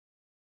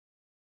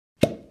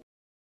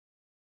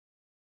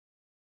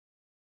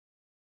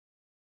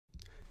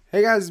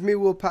Hey guys, it's me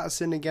Will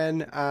Patterson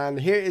again, and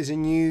here is a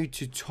new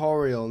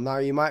tutorial. Now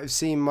you might have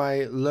seen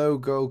my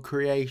logo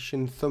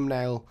creation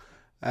thumbnail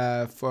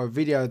for a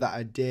video that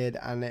I did,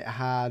 and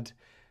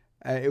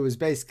it was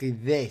basically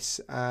this,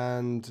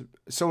 and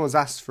someone's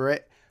asked for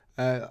it,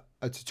 a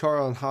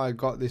tutorial on how I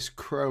got this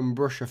chrome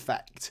brush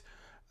effect.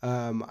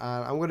 And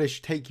I'm going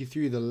to take you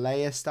through the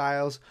layer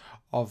styles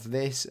of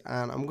this,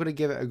 and I'm going to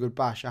give it a good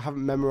bash. I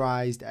haven't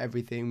memorized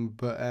everything,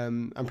 but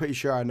I'm pretty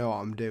sure I know what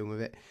I'm doing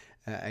with it.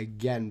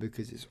 Again,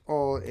 because it's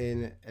all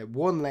in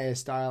one layer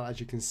style.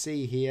 As you can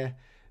see here,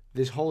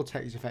 this whole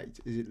text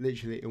effect is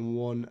literally in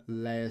one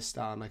layer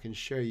style, and I can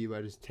show you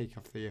where to take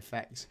off the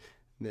effects,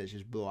 and it's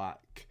just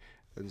black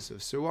and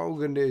stuff. So what we're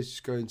going to do is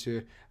just go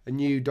into a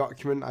new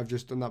document. I've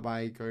just done that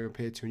by going up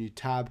here to a new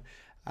tab,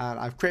 and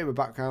I've created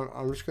my background.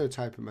 I'm just going to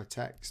type in my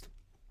text.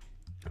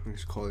 I'm going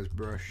to call this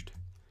brushed,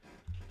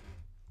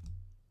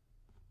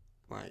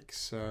 like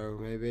so.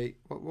 Maybe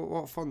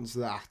what font's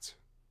that?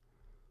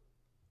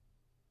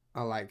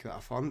 I like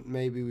that font.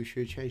 Maybe we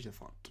should change the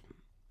font.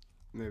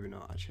 Maybe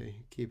not,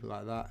 actually. Keep it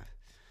like that.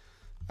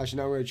 Actually,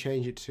 now I'm going to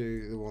change it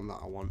to the one that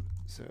I want.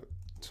 So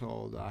it's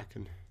all that I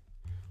can.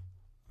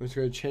 I'm just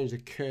going to change the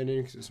kerning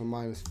because it's on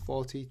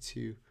 -40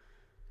 to.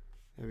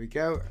 There we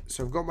go.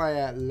 So I've got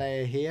my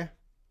layer here,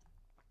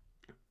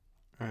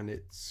 and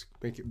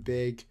make it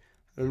big.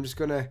 And I'm just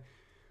going to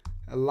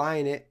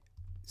align it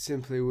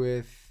simply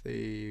with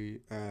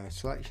the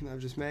selection that I've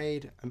just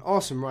made. And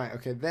awesome, right?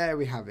 Okay, there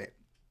we have it.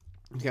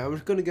 Okay, I'm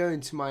just going to go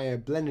into my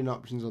blending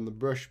options on the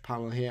brush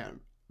panel here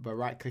by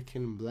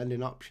right-clicking and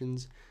blending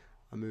options.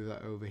 I'll move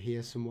that over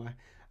here somewhere.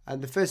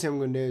 And the first thing I'm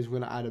going to do is I'm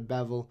going to add a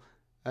bevel,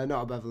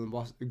 not a bevel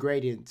emboss, a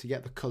gradient to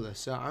get the color.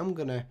 So I'm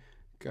going to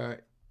go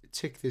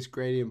tick this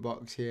gradient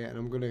box here, and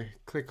I'm going to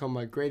click on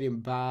my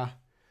gradient bar,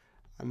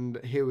 and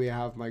here we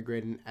have my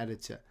gradient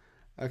editor.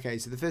 Okay,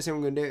 so the first thing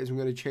I'm going to do is I'm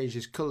going to change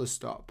this color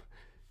stop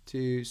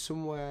to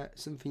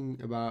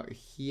something about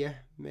here,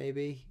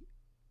 maybe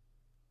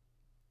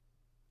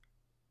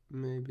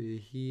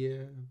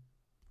here,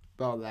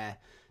 about there.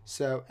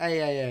 So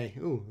AAA.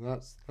 Ooh,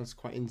 that's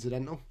quite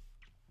incidental.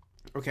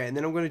 Okay, and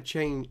then I'm going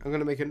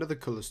to make another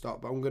color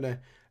stop, but I'm going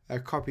to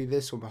copy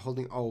this one by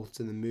holding Alt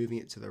and then moving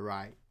it to the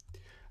right.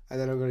 And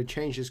then I'm going to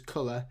change this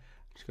color.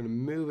 I'm just going to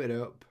move it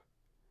up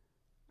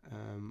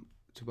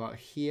to about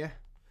here.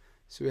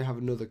 So we have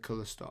another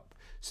color stop.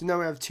 So now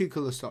we have two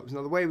color stops.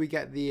 Now the way we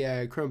get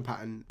the chrome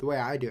pattern, the way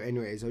I do it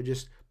anyway, is I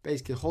just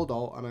basically hold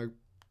Alt and I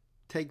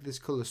take this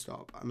color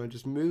stop and I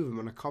just move them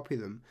and I copy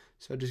them.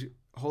 So I just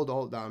hold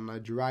Alt down and I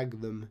drag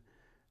them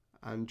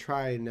and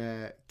try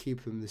and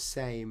keep them the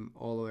same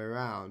all the way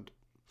around.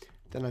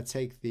 Then I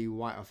take the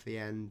white off the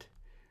end,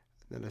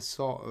 then I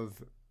sort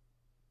of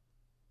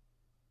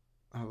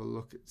have a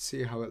look at,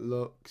 see how it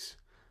looks.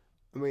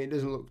 I mean, it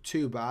doesn't look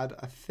too bad.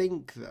 I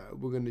think though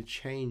we're going to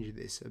change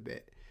this a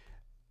bit.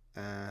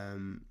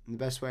 The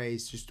best way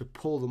is just to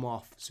pull them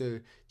off. So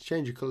to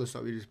change your color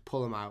stop, you just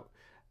pull them out.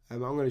 I'm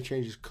going to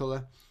change this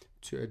color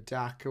to a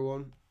darker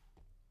one,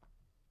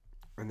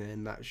 and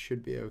then that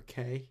should be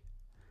okay.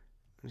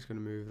 I'm just going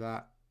to move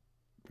that,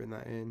 bring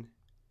that in.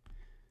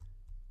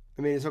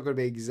 I mean, it's not going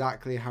to be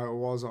exactly how it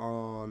was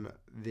on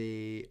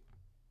the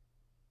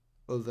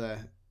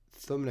other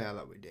thumbnail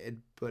that we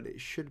did, but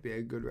it should be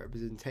a good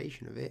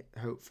representation of it,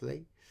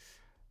 hopefully.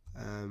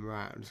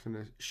 Right, I'm just going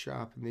to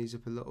sharpen these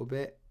up a little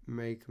bit,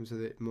 make them so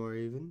that it's more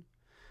even.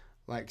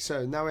 Like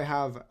so. Now we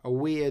have a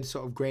weird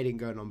sort of gradient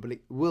going on, but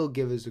it will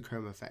give us the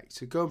chrome effect.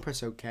 So go and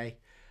press OK,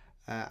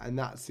 and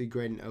that's the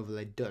gradient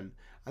overlay done.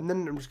 And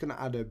then I'm just going to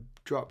add a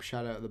drop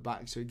shadow at the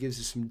back so it gives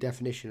us some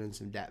definition and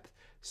some depth.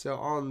 So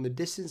on the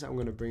distance, I'm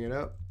going to bring it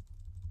up,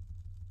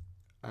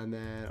 and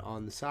then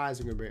on the size,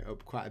 I'm going to bring it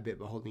up quite a bit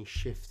by holding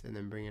Shift and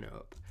then bringing it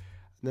up.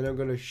 And then I'm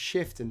going to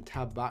Shift and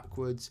tab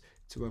backwards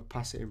to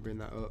opacity and bring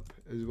that up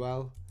as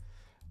well.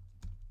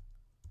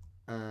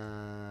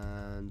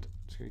 And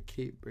I'm just going to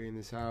keep bringing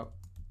this out.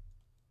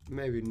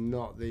 Maybe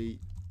not the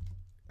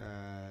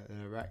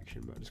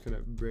direction, but I'm just going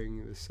to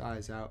bring the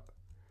size out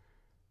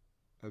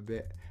a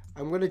bit.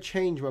 I'm going to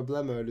change my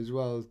blend mode as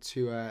well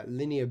to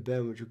linear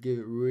burn, which will give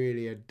it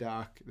really a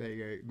dark. There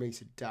you go. It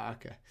makes it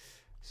darker.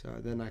 So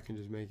then I can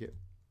just make it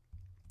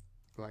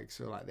like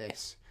so, like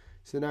this.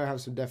 So now I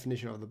have some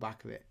definition of the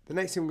back of it. The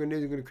next thing I'm going to do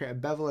is I'm going to create a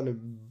bevel and a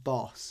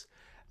emboss.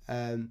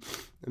 And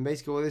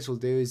basically what this will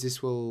do is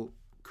this will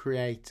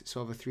create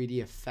sort of a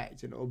 3D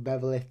effect, and it will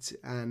bevel it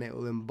and it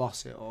will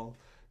emboss it all.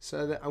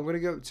 So that I'm going to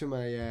go up to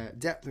my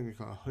depth. I'm going to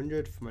call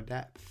 100 for my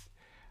depth,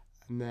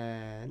 and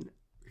then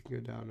we can go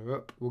down or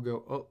up. We'll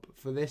go up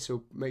for this,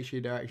 so make sure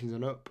your directions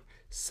on up.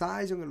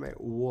 Size I'm going to make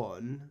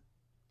 1.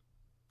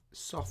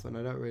 Soften,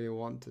 I don't really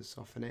want to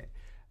soften it,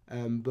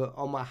 but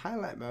on my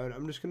highlight mode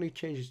I'm just going to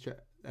change this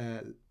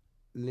to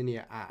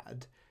linear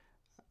add,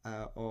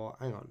 or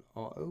hang on,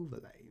 or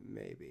overlay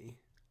maybe,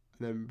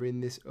 and then bring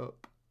this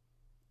up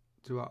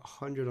to about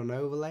 100 on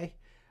overlay,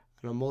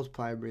 and on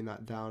multiply bring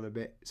that down a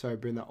bit. Sorry,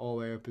 bring that all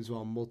the way up as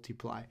well,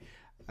 multiply,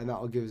 and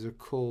that'll give us a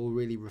cool,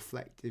 really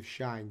reflective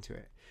shine to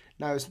it.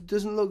 Now it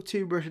doesn't look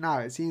too brushed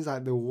out. It seems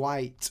like the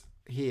white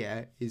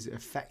here is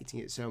affecting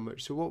it so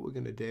much. So what we're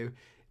going to do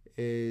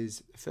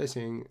is, the first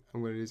thing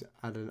I'm going to do is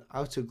add an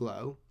outer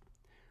glow,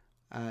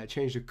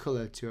 change the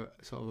color to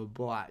sort of a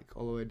black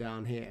all the way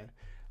down here,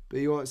 but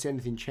you won't see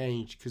anything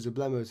change because the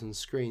blend mode's on the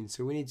screen.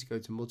 So we need to go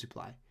to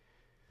multiply,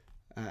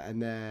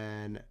 and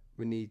then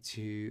we need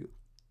to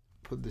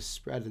put the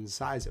spread and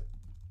size up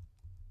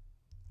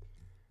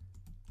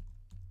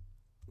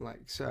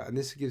like so, and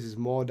this gives us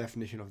more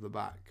definition of the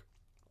back.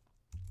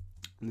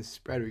 And the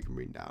spread we can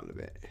bring down a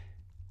bit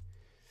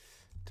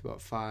to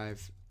about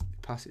 5.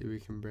 Opacity we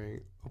can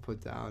bring up or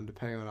down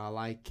depending on our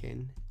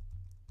liking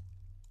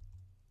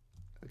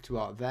to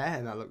about there,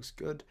 and that looks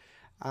good.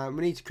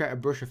 We need to create a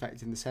brush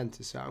effect in the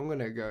center, so I'm going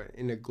to go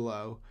in a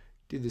glow,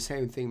 do the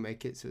same thing,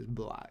 make it so it's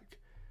black,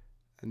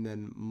 and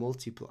then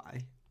multiply,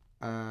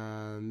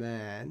 and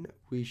then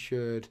we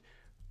should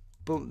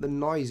bump the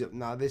noise up.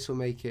 Now this will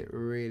make it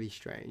really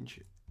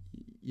strange.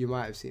 You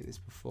might have seen this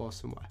before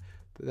somewhere,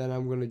 but then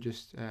I'm going to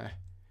just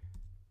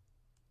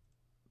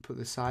put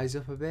the size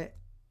up a bit,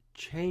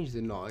 change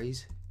the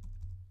noise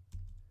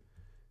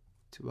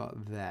to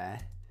about there,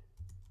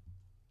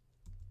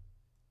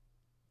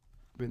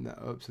 bring that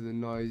up so the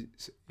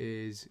noise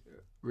is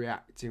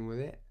reacting with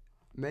it.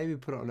 Maybe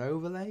put it on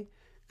overlay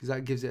because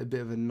that gives it a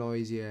bit of a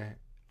noisier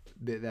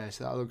bit there,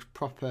 so that looks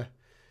proper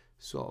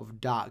sort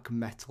of dark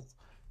metal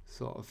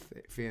sort of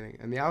feeling.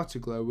 And the outer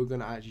glow, we're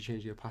going to actually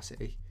change the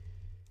opacity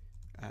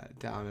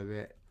down a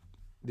bit.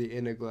 The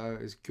inner glow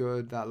is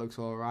good, that looks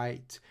all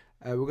right.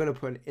 We're going to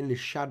put an inner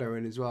shadow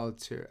in as well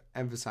to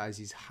emphasize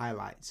these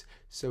highlights.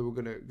 So we're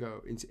going to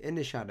go into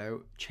inner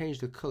shadow, change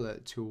the color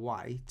to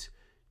white,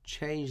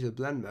 change the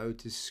blend mode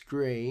to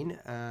screen,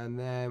 and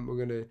then we're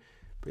going to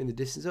bring the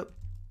distance up.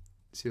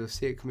 So you'll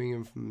see it coming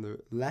in from the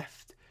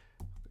left.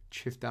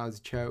 Shift down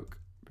to choke,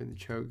 bring the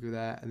choke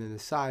there, and then the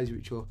size,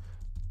 which will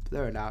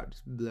blur it out,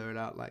 just blur it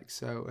out like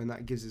so, and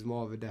that gives us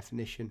more of a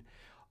definition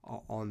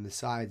on the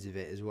sides of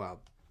it as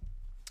well.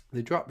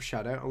 The drop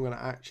shadow, I'm going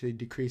to actually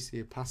decrease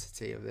the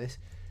opacity of this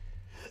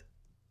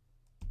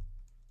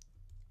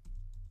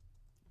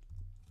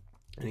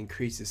and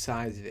increase the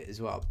size of it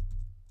as well,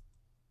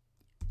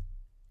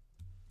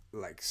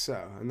 like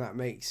so, and that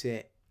makes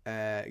it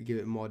give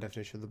it more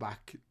definition of the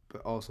back,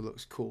 but also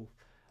looks cool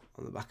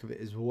on the back of it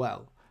as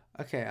well.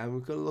 Okay, and we're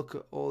going to look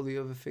at all the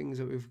other things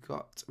that we've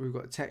got. We've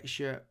got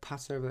texture,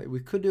 pattern overlay. We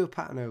could do a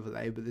pattern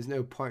overlay, but there's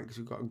no point because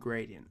we've got a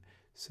gradient.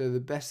 So the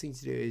best thing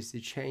to do is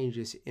to change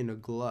this inner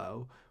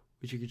glow,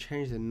 which you could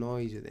change the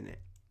noise within it.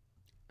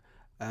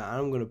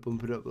 I'm going to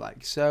bump it up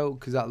like so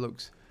because that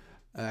looks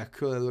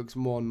cool. It looks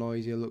more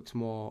noisy. It looks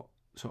more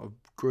sort of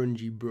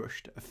grungy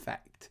brushed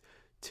effect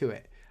to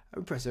it.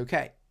 And press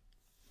OK.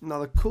 Now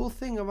the cool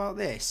thing about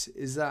this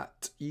is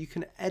that you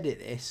can edit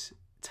this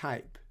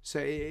type. So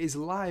it is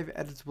live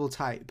editable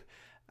type,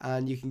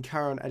 and you can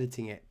carry on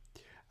editing it.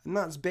 And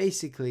that's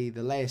basically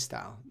the layer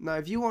style. Now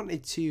if you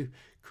wanted to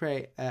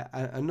create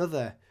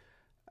another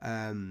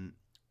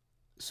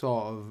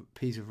sort of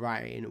piece of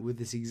writing with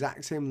this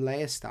exact same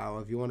layer style,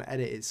 if you want to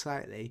edit it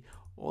slightly,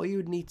 all you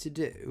would need to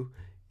do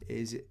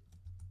is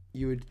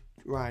you would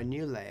write a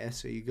new layer.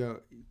 So you go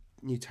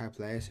new type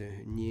layer, so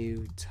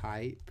new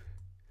type.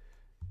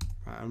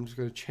 Right, I'm just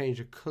going to change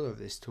the color of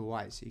this to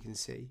white so you can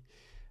see.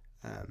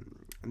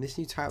 And this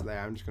new type layer,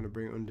 I'm just going to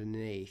bring it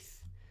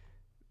underneath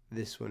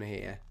this one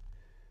here,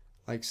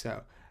 like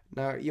so.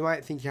 Now you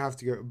might think you have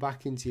to go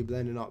back into your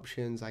blending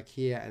options like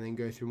here and then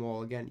go through them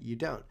all again. You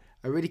don't.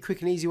 A really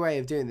quick and easy way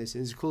of doing this,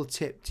 and it's a cool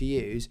tip to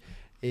use,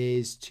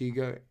 is to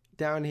go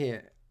down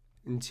here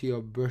into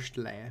your brushed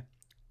layer,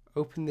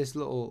 open this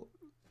little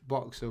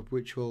box up,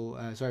 which will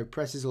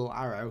press this little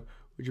arrow,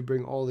 which will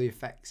bring all the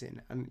effects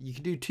in. And you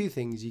can do two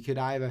things. You could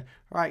either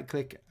right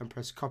click and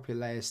press copy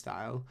layer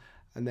style,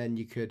 and then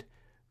you could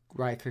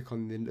right click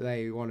on the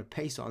layer you want to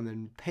paste it on,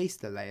 and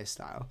paste the layer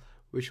style,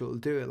 which will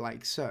do it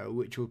like so,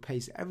 which will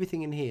paste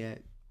everything in here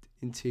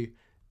into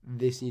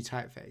this new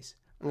typeface.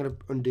 I'm going to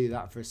undo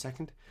that for a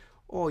second.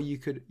 Or you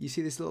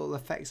see this little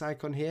effects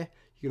icon here,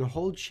 you can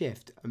hold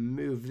shift and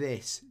move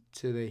this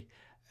to the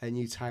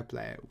new type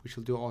layer, which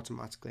will do it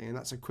automatically, and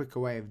that's a quicker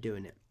way of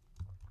doing it.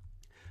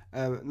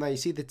 Now you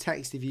see the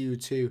text, if you were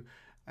to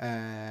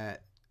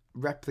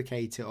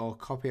replicate it or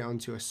copy it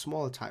onto a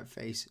smaller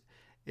typeface,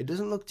 it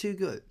doesn't look too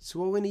good. So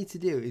what we need to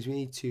do is we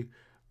need to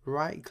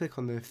right click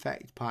on the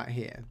effect part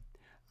here,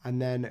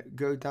 and then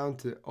go down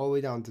to all the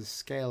way down to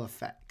scale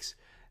effects.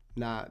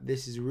 Now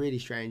this is really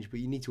strange,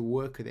 but you need to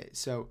work with it.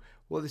 So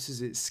what this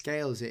is, it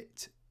scales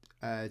it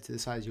to the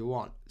size you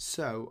want.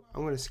 So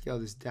I'm going to scale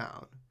this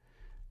down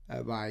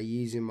by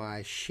using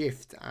my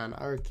shift and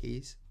arrow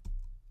keys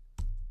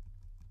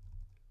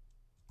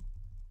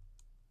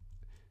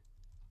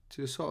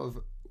to sort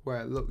of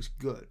where it looks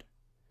good,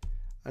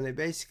 and it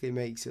basically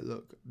makes it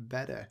look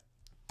better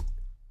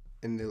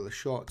in the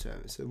short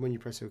term. So when you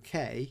press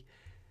OK,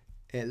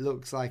 it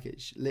looks like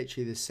it's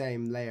literally the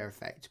same layer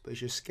effect, but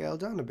it's just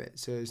scaled down a bit,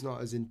 so it's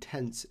not as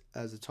intense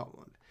as the top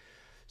one.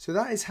 So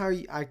that is how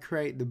I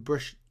create the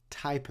brush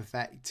type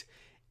effect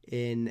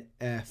in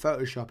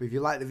Photoshop. If you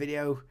like the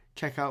video,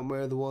 check out my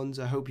other ones.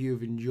 I hope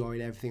you've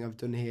enjoyed everything I've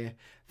done here.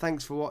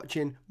 Thanks for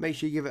watching. Make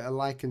sure you give it a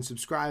like and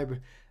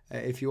subscribe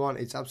if you want.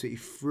 It's absolutely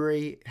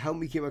free. Help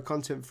me keep my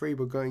content free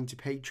by going to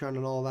Patreon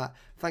and all that.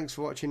 Thanks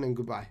for watching, and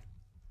goodbye.